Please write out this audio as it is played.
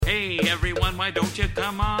Hey everyone, why don't you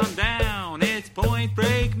come on down? It's Point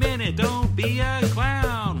Break Minute, don't be a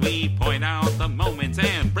clown. We point out the moments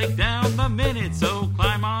and break down the minutes, so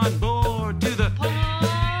climb on board to the Point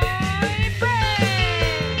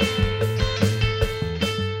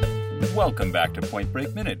Break! Welcome back to Point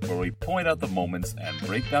Break Minute, where we point out the moments and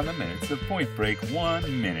break down the minutes of Point Break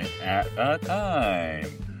 1 minute at a time.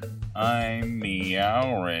 I'm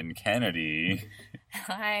Meowrin Kennedy.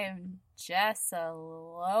 I'm Jessa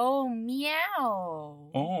Low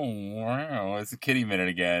Meow. Oh, wow. It's a kitty minute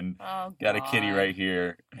again. Oh, Got a kitty right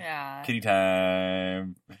here. Yeah. Kitty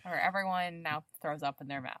time. Or everyone now throws up in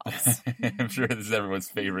their mouths. I'm sure this is everyone's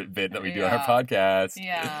favorite bit that we do on our Yeah. podcast.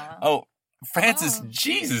 Yeah. Oh, Francis, Oh.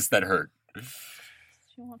 Jesus, that hurt.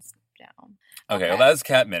 She wants down. Okay, well, that was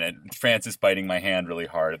Cat Minute. Francis biting my hand really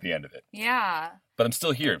hard at the end of it. Yeah. But I'm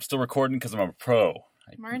still here. I'm still recording because I'm a pro.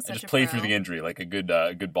 I Martin's such just a played pro. through the injury like a good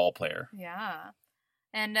ball player. Yeah.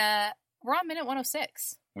 And we're on minute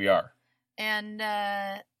 106. We are. And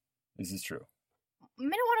This is true.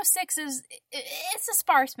 minute 106 it's a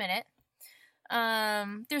sparse minute.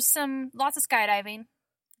 There's lots of skydiving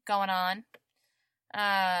going on.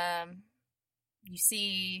 You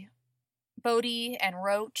see Bodhi and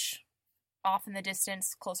Roach off in the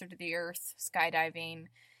distance, closer to the Earth, skydiving.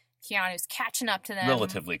 Keanu's catching up to them.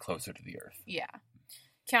 Relatively closer to the Earth. Yeah.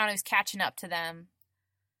 Keanu's catching up to them.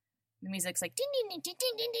 The music's like ding ding ding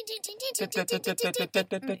ding ding ding ding ding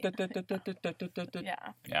ding.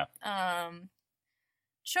 Yeah. Yeah.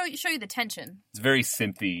 Show you the tension. It's a very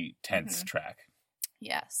synthy, tense track.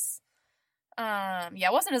 Yes. Yeah,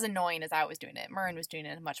 it wasn't as annoying as I was doing it. Murren was doing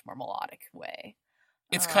it in a much more melodic way.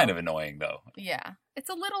 It's kind of annoying, though. Yeah. It's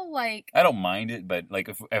a little like... I don't mind it, but like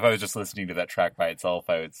if I was just listening to that track by itself,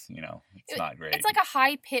 I would, it's not great. It's like a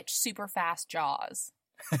high-pitched, super fast Jaws.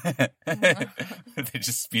 They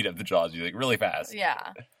just speed up the Jaws music really fast.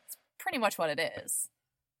 Yeah. It's pretty much what it is.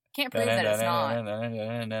 Can't prove that it's not.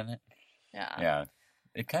 Yeah. Yeah.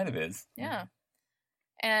 It kind of is. Yeah.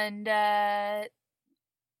 And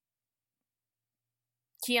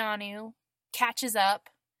Keanu catches up,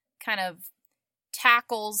 kind of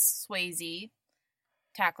tackles Swayze,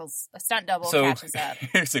 tackles a stunt double, So catches up.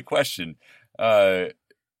 here's a question. I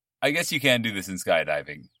guess you can do this in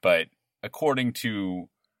skydiving, but according to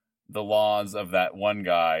the laws of that one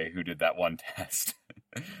guy who did that one test,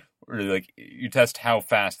 where like you test how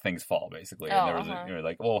fast things fall, basically, and there was you're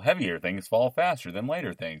like, well, heavier things fall faster than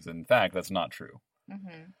lighter things. In fact, that's not true.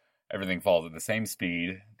 Mm-hmm. Everything falls at the same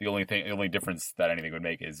speed. The only difference that anything would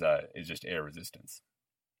make is just air resistance.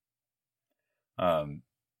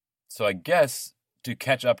 So I guess to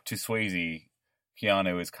catch up to Swayze,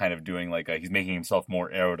 Keanu is kind of doing he's making himself more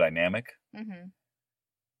aerodynamic. Mm-hmm.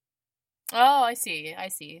 Oh, I see.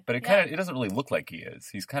 But it doesn't really look like he is.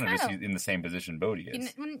 He's kind of just in the same position Bodhi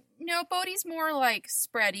is. No, Bodhi's more like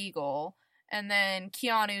spread eagle, and then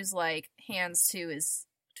Keanu's like hands to his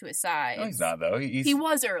sides. No, he's not though. He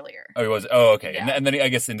was earlier. Oh, he was. Oh, okay. Yeah. And then I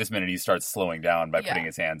guess in this minute he starts slowing down by putting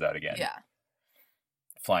his hands out again. Yeah.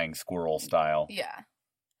 Flying squirrel style. Yeah.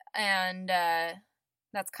 And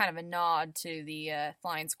that's kind of a nod to the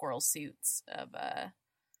flying squirrel suits of the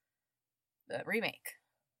remake.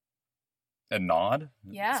 A nod?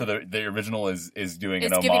 Yeah. So the original is doing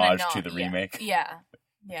It's an giving a homage nod, to the remake? Yeah.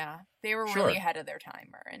 Yeah. They were Sure. really ahead of their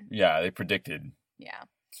time, Murren. Yeah, they predicted. Yeah.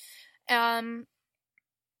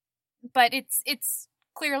 But it's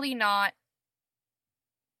clearly not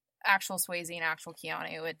actual Swayze and actual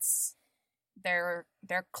Keanu. It's they're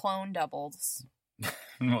clone doubles.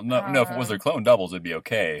 No, if it was their clone doubles, it'd be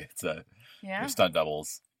okay. They're stunt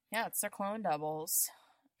doubles. Yeah, it's their clone doubles.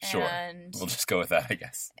 Sure. And, we'll just go with that, I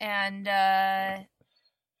guess. And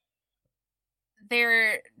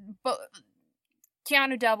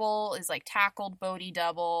Keanu double is like tackled Bodhi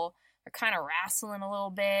double. They're kind of wrestling a little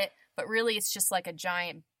bit, but really it's just like a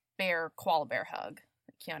giant koala bear hug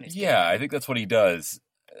that Keanu's Yeah, giving. I think that's what he does.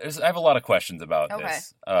 I have a lot of questions about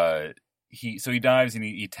this. He dives and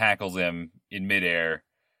he tackles him in midair.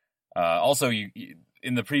 Also,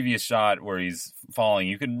 in the previous shot where he's falling,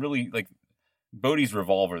 you can really Bodhi's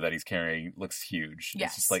revolver that he's carrying looks huge.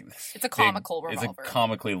 Yes. It's just it's a comical revolver. It's a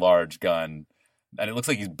comically large gun, and it looks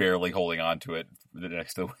like he's barely holding on to it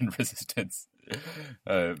next to the wind resistance.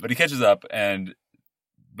 But he catches up, and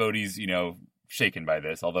Bodhi's shaken by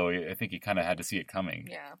this. Although I think he kind of had to see it coming.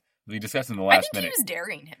 Yeah. We discussed in the last minute. I think he was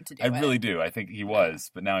daring him to do I it. really do. I think he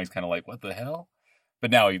was, but now he's kind of like, what the hell? But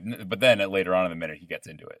then later on in the minute, he gets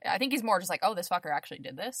into it. Yeah, I think he's more just like, oh, this fucker actually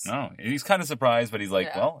did this. No, he's kind of surprised, but he's like,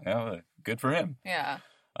 Yeah. well, yeah, good for him. Yeah.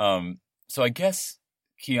 So I guess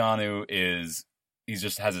Keanu he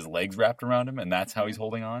just has his legs wrapped around him, and that's how he's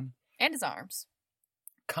holding on. And his arms.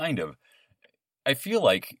 kind of. I feel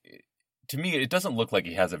like, to me, it doesn't look like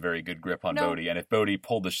he has a very good grip on No. Bodhi, and if Bodhi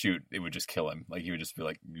pulled the chute, it would just kill him. Like, he would just be,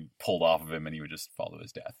 like, pulled off of him, and he would just fall to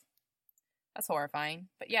his death. That's horrifying.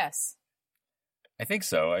 But yes. I think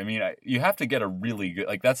so. I mean, you have to get a really good,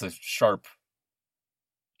 like, that's a sharp,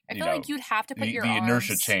 I feel like you'd have to put the your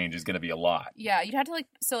inertia arms... change is going to be a lot. Yeah, you'd have to, like,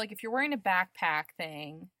 so, like, if you're wearing a backpack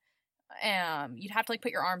thing, you'd have to, like,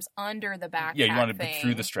 put your arms under the backpack Yeah, you want to thing. be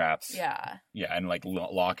through the straps. Yeah. Yeah, and, like,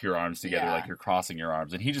 lock your arms together Yeah. like you're crossing your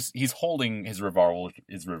arms. And he's holding his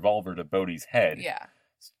revolver to Bodhi's head Yeah.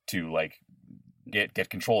 to, like, get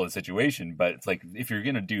control of the situation. But it's like, if you're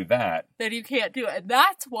going to do that... Then you can't do it. And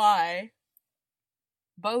that's why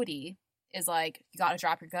Bodhi is like, you gotta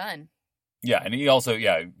drop your gun. Yeah, and he also,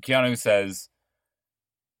 Keanu says,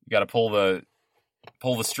 you got to pull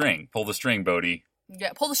the string, Bodhi,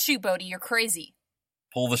 Yeah, pull the chute, Bodhi. You're crazy.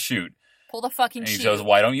 pull the chute. Pull the fucking And he chute. says,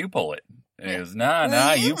 why don't you pull it? And he goes,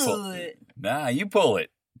 nah, you pull it. Nah, you pull it.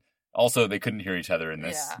 Also, they couldn't hear each other in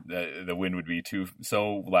this. Yeah. The wind would be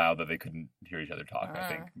so loud that they couldn't hear each other talk, I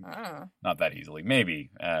think. Not that easily. Maybe.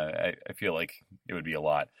 I feel like it would be a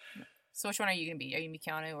lot. So which one are you going to be? Are you going to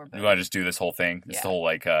be Keanu or Bodhi? You want to just do this whole thing? This Yeah. whole,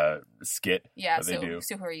 like, skit Yeah, that they do?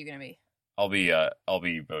 so who are you going to be? I'll be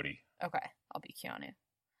Bodhi. Okay, I'll be Keanu.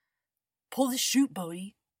 Pull the chute,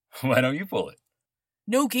 Bodhi. Why don't you pull it?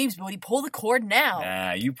 No games, Bodhi. Pull the cord now.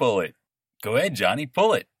 Nah, you pull it. Go ahead, Johnny,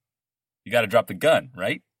 pull it. You got to drop the gun,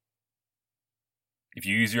 right? If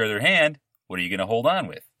you use your other hand, what are you going to hold on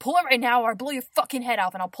with? Pull it right now or I'll blow your fucking head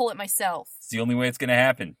off and I'll pull it myself. It's the only way it's going to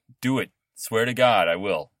happen. Do it. Swear to God, I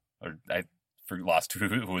will. Or I lost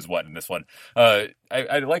who was what in this one. I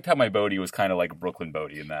liked how my Bodhi was kind of like Brooklyn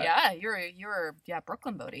Bodhi in that. Yeah, you're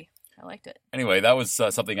Brooklyn Bodhi. I liked it. Anyway, that was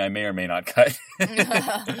something I may or may not cut.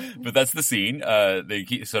 But that's the scene.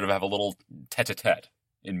 They sort of have a little tete-a-tete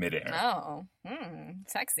in midair. Oh,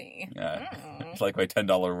 sexy. Yeah. Mm. It's like my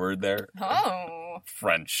 $10 word there. Oh.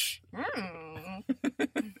 French. Mm.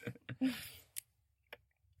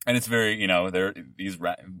 And it's very,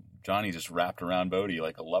 Johnny just wrapped around Bodhi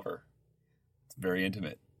like a lover. It's very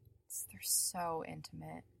intimate. They're so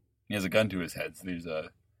intimate. He has a gun to his head, so there's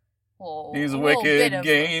Well, these a little bit wicked of-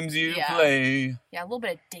 games you yeah. play. Yeah, a little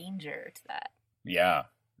bit of danger to that. Yeah.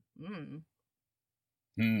 Mm.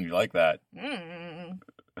 You like that. Mm.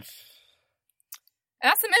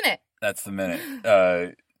 That's a minute. That's the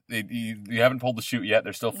minute. You haven't pulled the chute yet.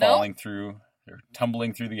 They're still falling through. They're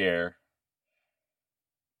tumbling through the air.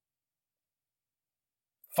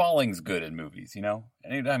 Falling's good in movies, you know?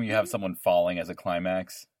 Anytime you have someone falling as a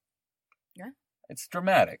climax, Yeah. it's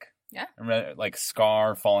dramatic. Yeah. Remember, like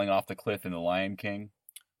Scar falling off the cliff in The Lion King?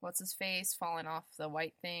 What's his face falling off the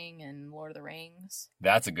white thing in Lord of the Rings?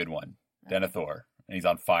 That's a good one. Denethor. And he's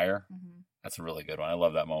on fire. Mm-hmm. That's a really good one. I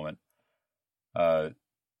love that moment. There's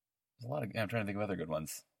a lot of... I'm trying to think of other good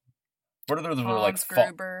ones. What are those that were like... Hans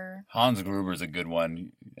Gruber. Hans Gruber's a good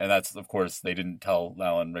one. And that's, of course, they didn't tell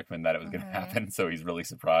Alan Rickman that it was going to Mhm. happen, so he's really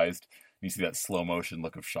surprised. You see that slow motion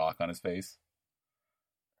look of shock on his face.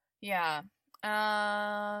 Yeah.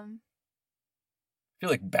 I feel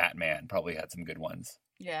like Batman probably had some good ones.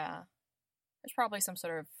 Yeah. There's probably some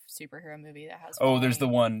sort of superhero movie that has. Oh, there's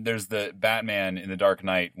falling. there's the Batman in The Dark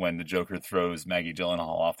Knight when the Joker throws Maggie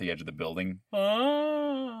Gyllenhaal off the edge of the building.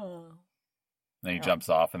 Oh. Then he Yeah. jumps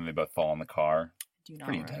off and they both fall in the car. Do not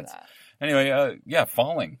Pretty remember intense. that. Anyway,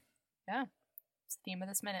 falling. It's the theme of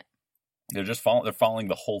this minute. They're just falling. They're falling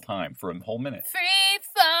the whole time for a whole minute. Free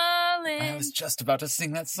falling. I was just about to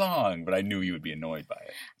sing that song, but I knew you would be annoyed by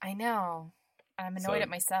I know. I'm annoyed So- at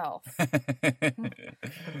myself. it.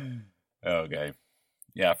 Okay.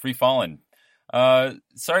 Yeah, free falling.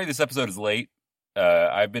 Sorry this episode is late.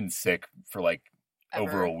 I've been sick for like over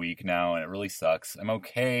Ever. a week now, and it really sucks. I'm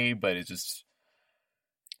okay, but it's just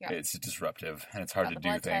Yeah. it's disruptive, and it's hard Got to the do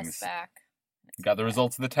blood things. test back. Got the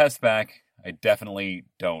results of the test back. I definitely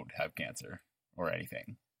don't have cancer or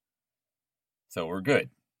anything. So we're good.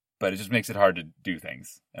 But it just makes it hard to do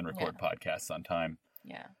things and record podcasts on time.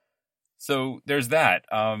 Yeah. So there's that.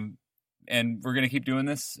 And we're going to keep doing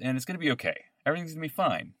this, and it's going to be okay. Everything's going to be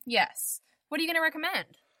fine. Yes. What are you going to recommend?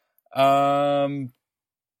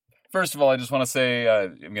 First of all, I just want to say,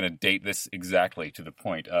 I'm going to date this exactly to the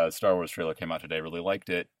point. Star Wars trailer came out today. Really liked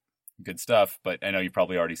it. Good stuff. But I know you've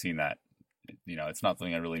probably already seen that. You know, it's not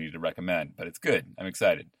something I really need to recommend, but it's good. I'm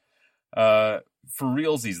excited. For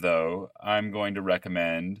realsies, though, I'm going to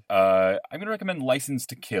recommend License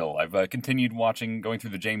to Kill. I've continued going through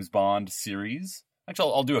the James Bond series.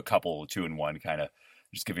 Actually, I'll do a couple, 2 in 1, kind of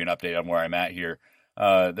just give you an update on where I'm at here.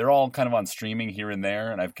 They're all kind of on streaming here and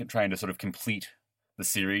there, and I'm trying to sort of complete the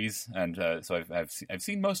series, and so I've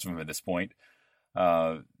seen most of them at this point.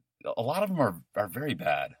 A lot of them are very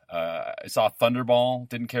bad. I saw Thunderball,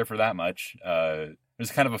 didn't care for that much.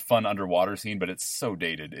 There's kind of a fun underwater scene, but it's so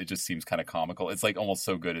dated. It just seems kind of comical. It's like almost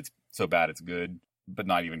so good, it's so bad it's good, but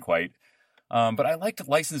not even quite. But I liked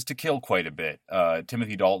License to Kill quite a bit.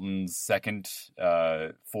 Timothy Dalton's second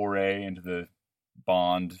foray into the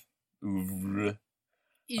Bond oeuvre.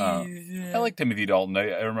 I like Timothy Dalton.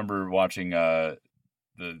 I remember watching the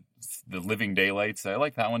Living Daylights. I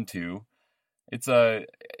like that one too. It's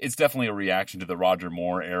definitely a reaction to the Roger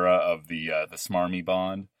Moore era of the smarmy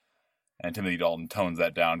Bond, and Timothy Dalton tones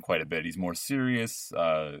that down quite a bit. He's more serious.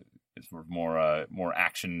 It's more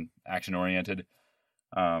action oriented.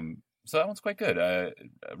 So that one's quite good.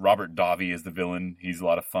 Robert Davi is the villain. He's a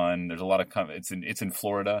lot of fun. There's a lot of it's in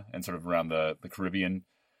Florida and sort of around the Caribbean.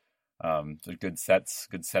 There's good sets,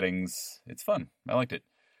 good settings. It's fun. I liked it.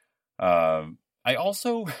 I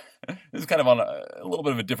also, this is kind of on a little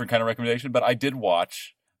bit of a different kind of recommendation, but I did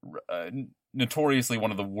watch notoriously one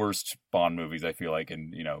of the worst Bond movies, I feel like,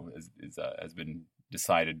 and, has been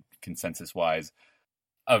decided consensus-wise.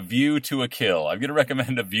 A View to a Kill. I'm going to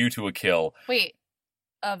recommend A View to a Kill. Wait,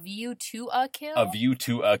 A View to a Kill? A View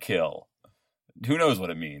to a Kill. Who knows what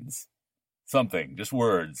it means? Something. Just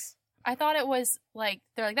words. I thought it was like,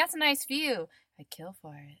 they're like, that's a nice view. I kill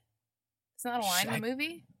for it. Isn't that a line in the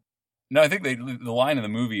movie? No, I think the line in the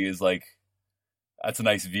movie is like, that's a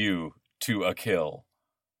nice view to a kill.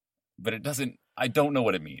 But it doesn't, I don't know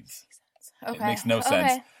what it means. Okay. It makes no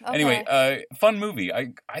sense. Okay. Anyway, fun movie.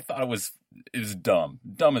 I thought it was dumb.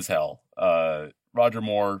 Dumb as hell. Roger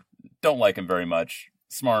Moore, don't like him very much.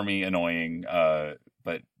 Smarmy, annoying.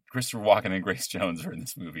 But Christopher Walken and Grace Jones are in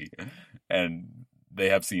this movie. And they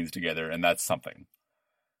have scenes together, and that's something.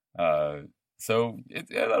 So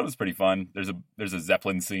that was pretty fun. There's a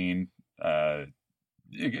Zeppelin scene.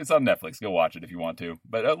 It's on Netflix. Go watch it if you want to.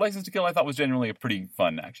 But License to Kill, I thought, was generally a pretty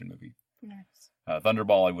fun action movie. Nice.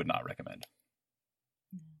 Thunderball, I would not recommend.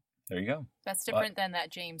 There you go. That's different than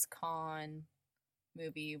that James Caan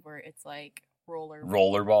movie where it's like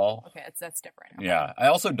Rollerball. Okay, that's different. Okay. Yeah, I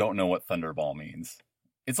also don't know what Thunderball means.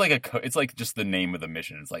 It's like just the name of the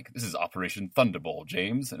mission. It's like, this is Operation Thunderball,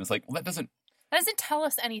 James, and it's like, well, that doesn't tell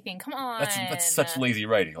us anything. Come on. That's such lazy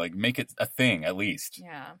writing. Like, make it a thing at least.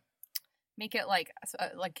 Yeah. Make it like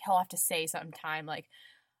he'll have to say sometime like,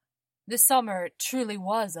 this summer it truly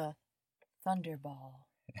was a thunderball.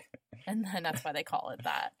 And then that's why they call it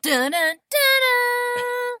that.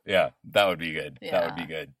 Yeah, that would be good. Yeah. That would be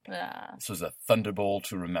good. Yeah. This was a thunderball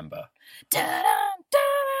to remember.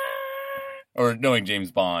 Or knowing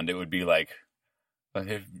James Bond, it would be like,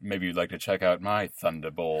 maybe you'd like to check out my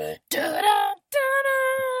Thunderball.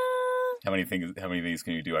 How many things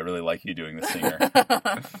can you do? I really like you doing the singer.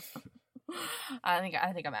 I think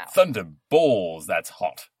I'm out. Thunderballs, that's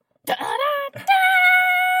hot.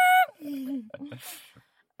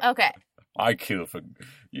 Okay. I kill for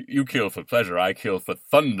you kill for pleasure. I kill for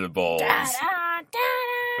thunderballs.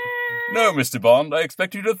 No, Mr. Bond, I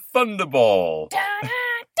expect you to thunderball.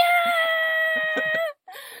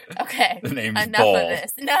 Okay. The name's Enough Ball. of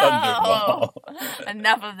this. No. Thunderball.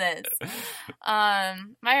 Enough of this. My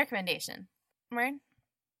recommendation. Mern?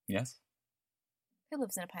 Yes. Who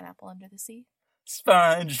lives in a pineapple under the sea?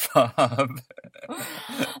 SpongeBob.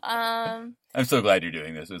 I'm so glad you're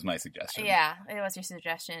doing this. It was my suggestion. Yeah, it was your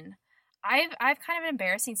suggestion. I've kind of an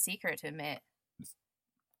embarrassing secret to admit.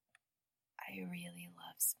 I really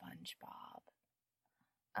love SpongeBob.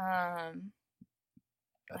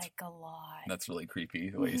 Like a lot. That's really creepy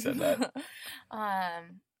the way you said that. I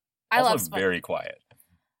also love very quiet.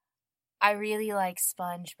 I really like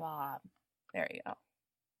SpongeBob. There you go.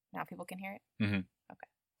 Now people can hear it? Mm-hmm. Okay.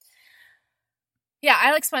 Yeah,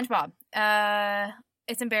 I like SpongeBob.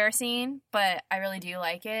 It's embarrassing, but I really do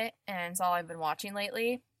like it, and it's all I've been watching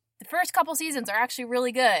lately. The first couple seasons are actually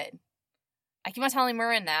really good. I keep on telling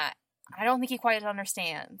Murren that. I don't think he quite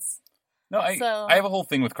understands. No, I have a whole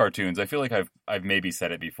thing with cartoons. I feel like I've maybe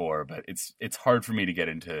said it before, but it's hard for me to get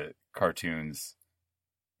into cartoons.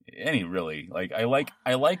 Really. Like I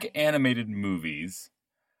like animated movies,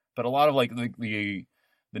 but a lot of like the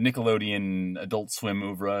Nickelodeon Adult Swim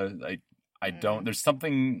oeuvre, I don't. There's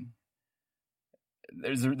something.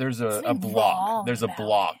 There's a block. There's a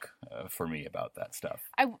block for me about that stuff.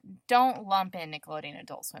 I don't lump in Nickelodeon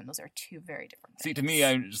Adult Swim. Those are two very different things. See, to me,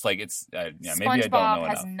 I'm just like it's. Maybe SpongeBob I don't know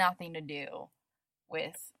enough. has nothing to do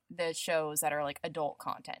with the shows that are like adult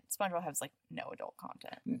content. SpongeBob has like no adult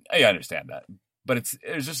content. I understand that, but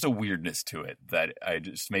there's just a weirdness to it that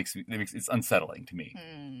it's unsettling to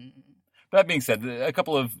me. That being said, a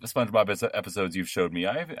couple of SpongeBob episodes you've showed me,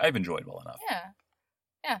 I've enjoyed well enough.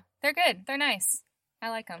 Yeah, they're good. They're nice. I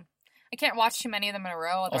like them. I can't watch too many of them in a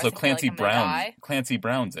row. Otherwise Also, I feel like I'm gonna die. Clancy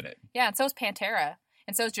Brown's in it. Yeah, and so is Pantera.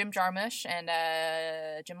 And so is Jim Jarmusch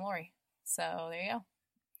and Jim Laurie. So there you go.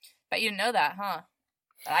 Bet you didn't know that, huh?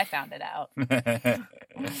 But I found it out.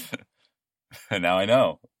 Now I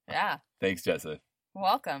know. Yeah. Thanks, Jessa.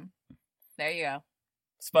 Welcome. There you go.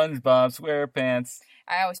 SpongeBob SquarePants.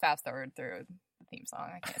 I always fast forward through the theme song.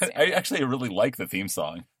 I can't stand I it. actually really like the theme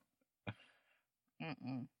song.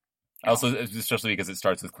 Mm-mm. Also, especially because it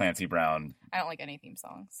starts with Clancy Brown. I don't like any theme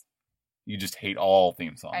songs. You just hate all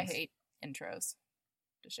theme songs. I hate intros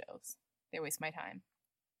to shows. They waste my time.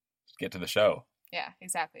 Just get to the show. Yeah,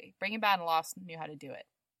 exactly. Breaking Bad and Lost knew how to do it.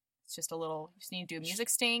 It's just a little. You just need to do a music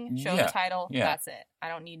sting, show Yeah, the title. yeah. That's it. I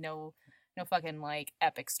don't need no fucking like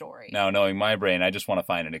epic story. Now, knowing my brain, I just want to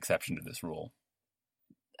find an exception to this rule.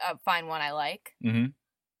 Find one I like. Mm-hmm.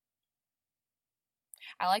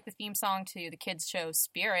 I like the theme song to the kids' show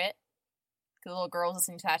Spirit. The little girls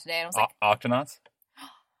listening to that today, and I was like, Octonauts?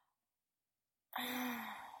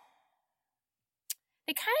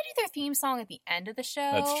 they kind of do their theme song at the end of the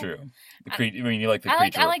show. That's true. I mean, you like the I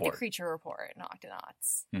Creature like Report. the Creature Report in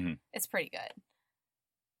Octonauts. Mhm. It's pretty good,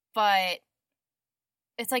 but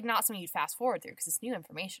it's like not something you'd fast forward through because it's new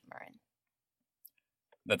information, Marin.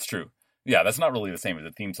 That's true. Yeah, that's not really the same as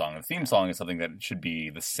the theme song. The theme song is something that should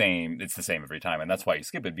be the same. It's the same every time, and that's why you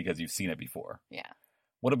skip it, because you've seen it before. Yeah.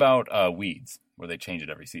 What about Weeds, where they change it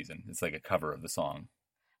every season? It's like a cover of the song.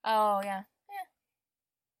 Oh yeah.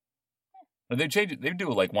 Or they change it. They do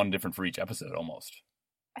like one different for each episode, almost.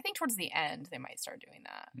 I think towards the end they might start doing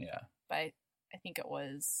that, Yeah. but I think it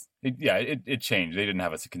was It changed. They didn't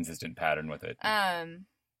have a consistent pattern with it.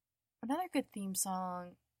 another good theme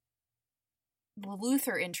song. The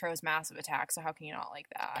Luther intro is Massive Attack, so how can you not like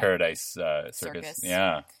that? Paradise Circus.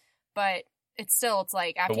 Yeah. But it's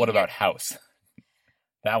like after. But what you about hear- House?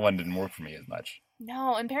 That one didn't work for me as much.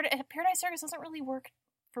 No, and Paradise Circus doesn't really work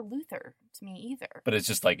for Luther to me either. But it's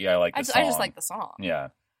just like, yeah, I like the song. I just like the song. Yeah.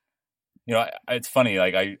 You know, it's funny.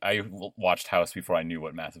 Like, I watched House before I knew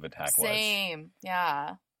what Massive Attack was. Same.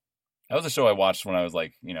 Yeah. That was a show I watched when I was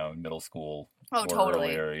like, middle school. Oh, or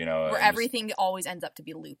totally. Earlier, Where everything always ends up to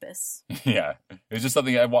be lupus. Yeah. It was just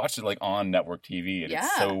something I watched it like on network TV, and Yeah.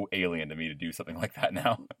 it's so alien to me to do something like that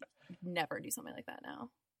now. Never do something like that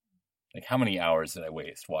now. Like, how many hours did I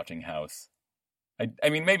waste watching House? I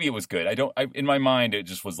mean, maybe it was good. In my mind, it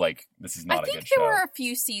just was like, this is not a good show. I think there were a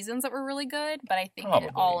few seasons that were really good, but I think Probably.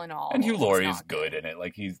 all in all, And Hugh it's Laurie is not good in it.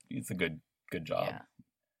 Like, he's a good job. Yeah.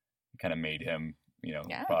 Kind of made him,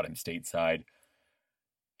 Yeah. brought him stateside.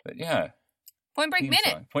 But yeah. Point Break theme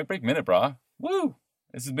Minute. song. Point Break Minute, brah. Woo!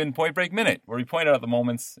 This has been Point Break Minute, where we pointed out the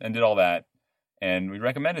moments and did all that, and we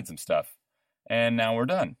recommended some stuff. And now we're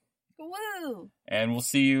done. Woo! And we'll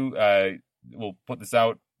see you. We'll put this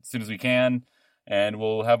out as soon as we can, and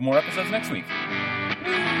we'll have more episodes next week.